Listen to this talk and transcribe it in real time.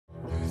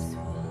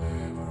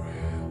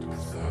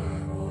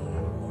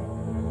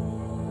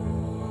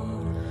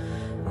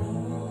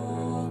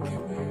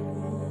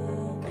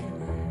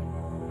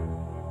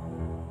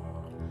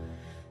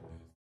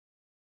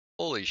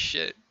Holy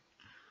shit.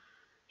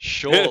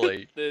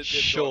 Surely,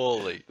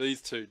 surely.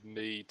 These two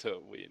need to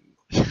win.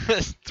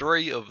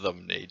 3 of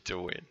them need to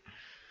win.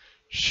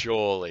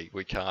 Surely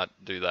we can't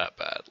do that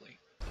badly.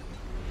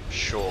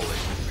 Surely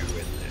we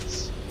win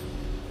this.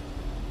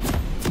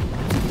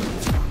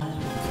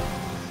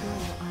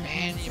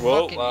 Man, you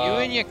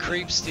and your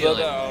creep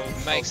stealing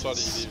makes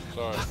it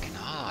fucking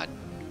hard.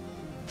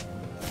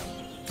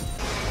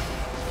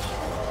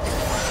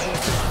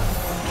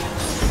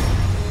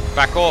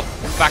 Back off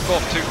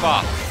too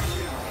far.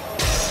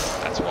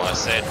 That's what I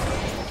said.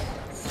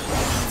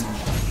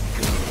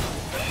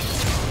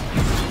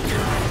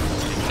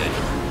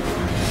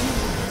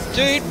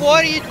 Dude,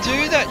 why do you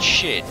do that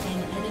shit?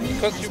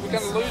 Because you were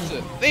gonna lose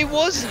it. He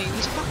wasn't, he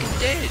was fucking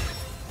dead.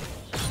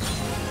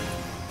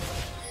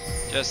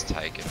 Just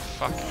take it.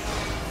 Fucking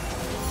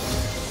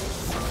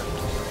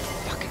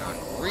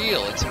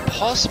unreal. It's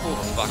impossible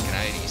to fucking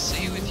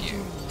ADC with you.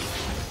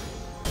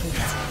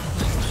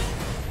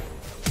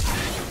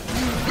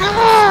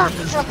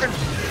 Fucking.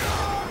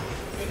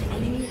 An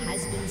enemy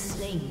has been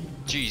slain.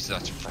 Jeez,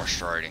 that's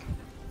frustrating.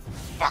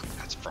 Fuck,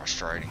 that's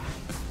frustrating.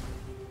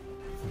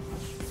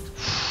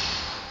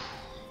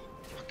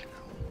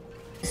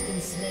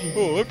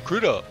 Oh, I'm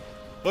Critter.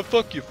 I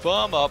fuck your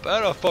farm up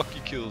and I fuck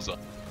your kills up.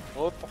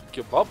 Oh, fuck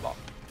your bum up.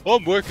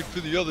 I'm working for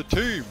the other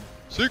team,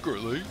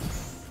 secretly.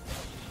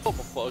 I'm a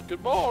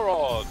fucking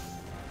moron.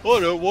 I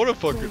don't want to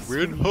fucking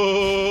win.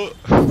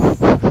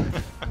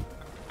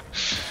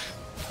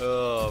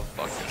 Oh,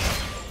 fucking.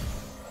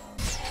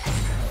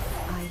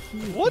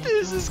 What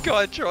is this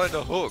guy trying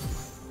to hook?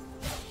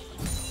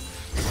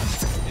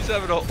 He's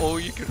having an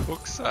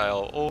all-you-can-hook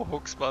sale. All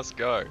hooks must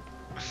go.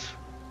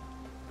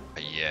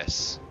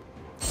 Yes.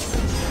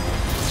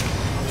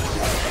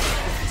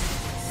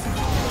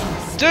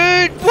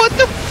 Dude, what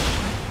the?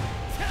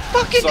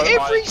 Fucking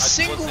every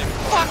single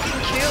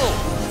fucking kill.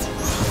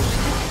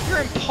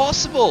 You're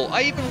impossible.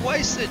 I even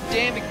wasted a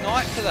damn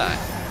ignite for that.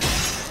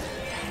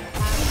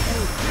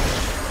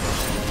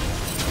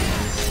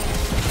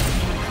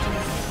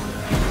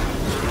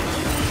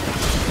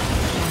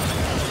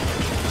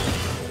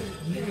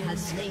 You have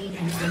slain an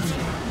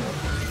enemy.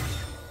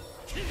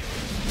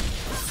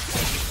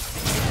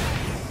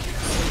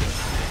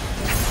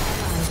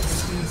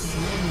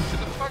 Get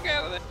the fuck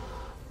out of there.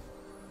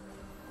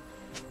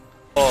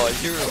 Oh,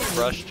 you're a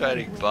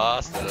frustrating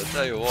bastard, I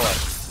tell you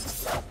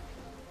what.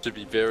 To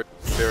be very,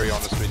 very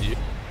honest with you,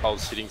 I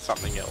was hitting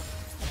something else.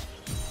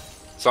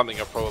 Something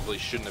I probably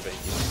shouldn't have been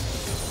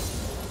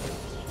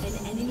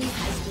hitting. An enemy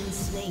has been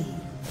slain.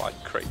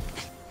 Like creep.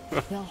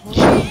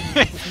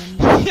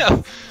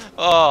 Yeah.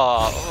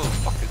 Oh, I'll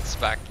fucking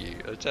smack you,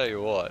 I tell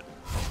you what.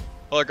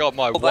 I got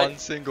my one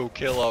single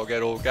kill I'll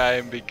get all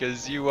game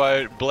because you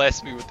won't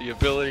bless me with the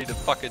ability to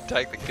fucking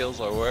take the kills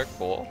I work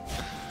for.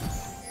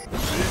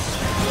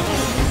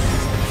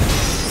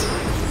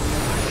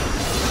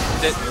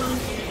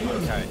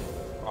 Okay,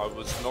 I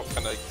was not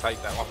gonna take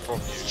that one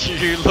from you.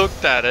 You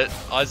looked at it,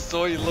 I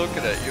saw you look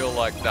at it, you're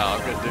like, nah,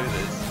 I'm gonna do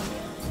this.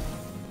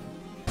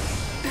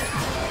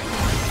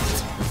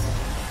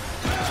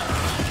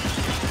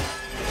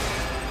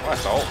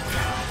 Nice ult.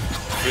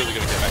 Really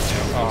gonna get back to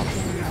you. Oh.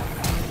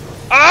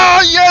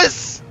 Oh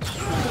yes!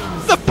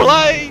 The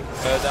play!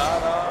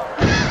 Banana.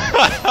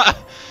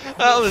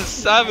 That was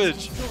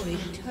savage. Destroyed a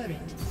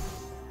turret.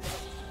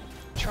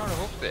 Trying to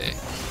hook there.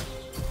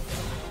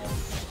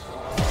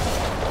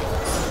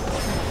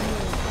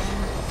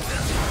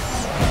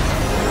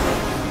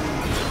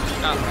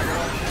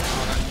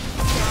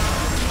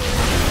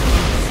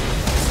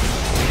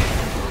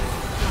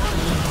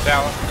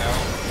 Tower.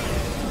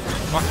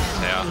 Fuck the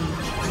tower.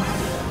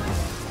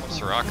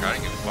 Soraka, I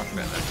don't give a fuck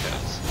about that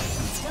towers.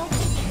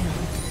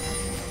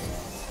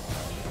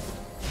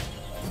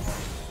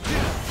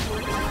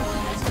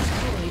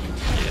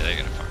 Yeah, they're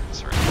gonna fucking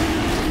surrender.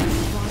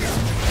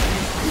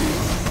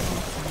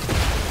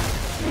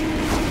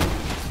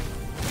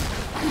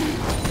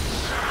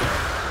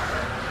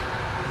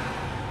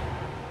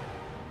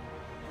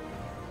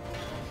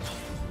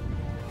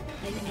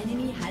 An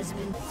enemy has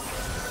been.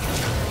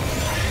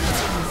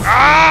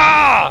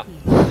 Ah!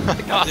 You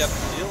have to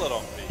steal it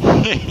off me.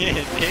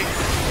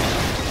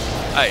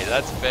 Hey,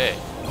 that's fair.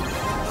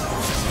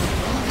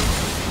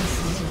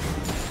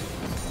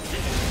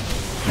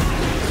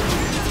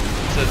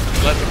 So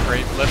let the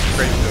creep do it.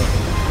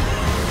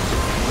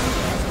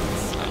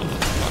 Oh,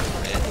 fuck,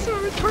 man. It's a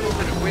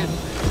 20-minute win.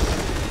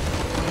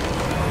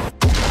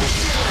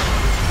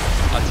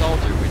 I told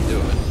you we'd do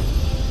it.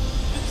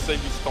 Did you see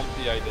me stomp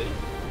the AD?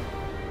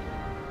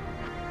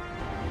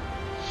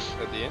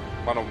 At the end?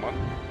 1-on-1?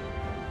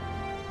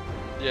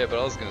 Yeah, but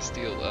I was gonna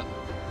steal that.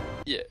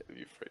 Yeah.